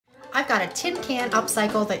I've got a tin can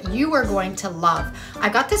upcycle that you are going to love. I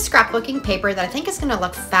got this scrapbooking paper that I think is going to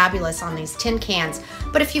look fabulous on these tin cans.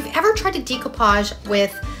 But if you've ever tried to decoupage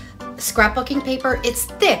with scrapbooking paper, it's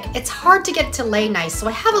thick. It's hard to get to lay nice. So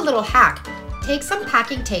I have a little hack. Take some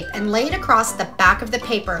packing tape and lay it across the back of the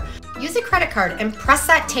paper. Use a credit card and press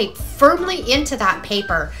that tape firmly into that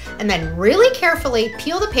paper, and then really carefully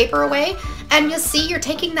peel the paper away, and you'll see you're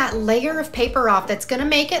taking that layer of paper off that's going to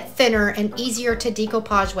make it thinner and easier to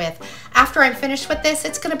decoupage with. After I'm finished with this,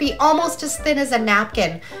 it's going to be almost as thin as a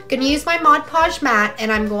napkin. I'm going to use my Mod Podge mat,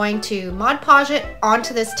 and I'm going to Mod Podge it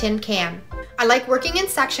onto this tin can. I like working in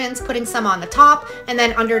sections, putting some on the top and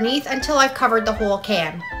then underneath until I've covered the whole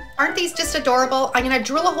can. Aren't these just adorable? I'm going to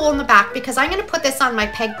drill a hole in the back because I'm going to put this on my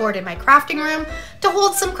pegboard in my crafting room to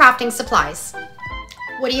hold some crafting supplies.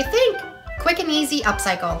 What do you think? Quick and easy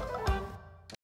upcycle.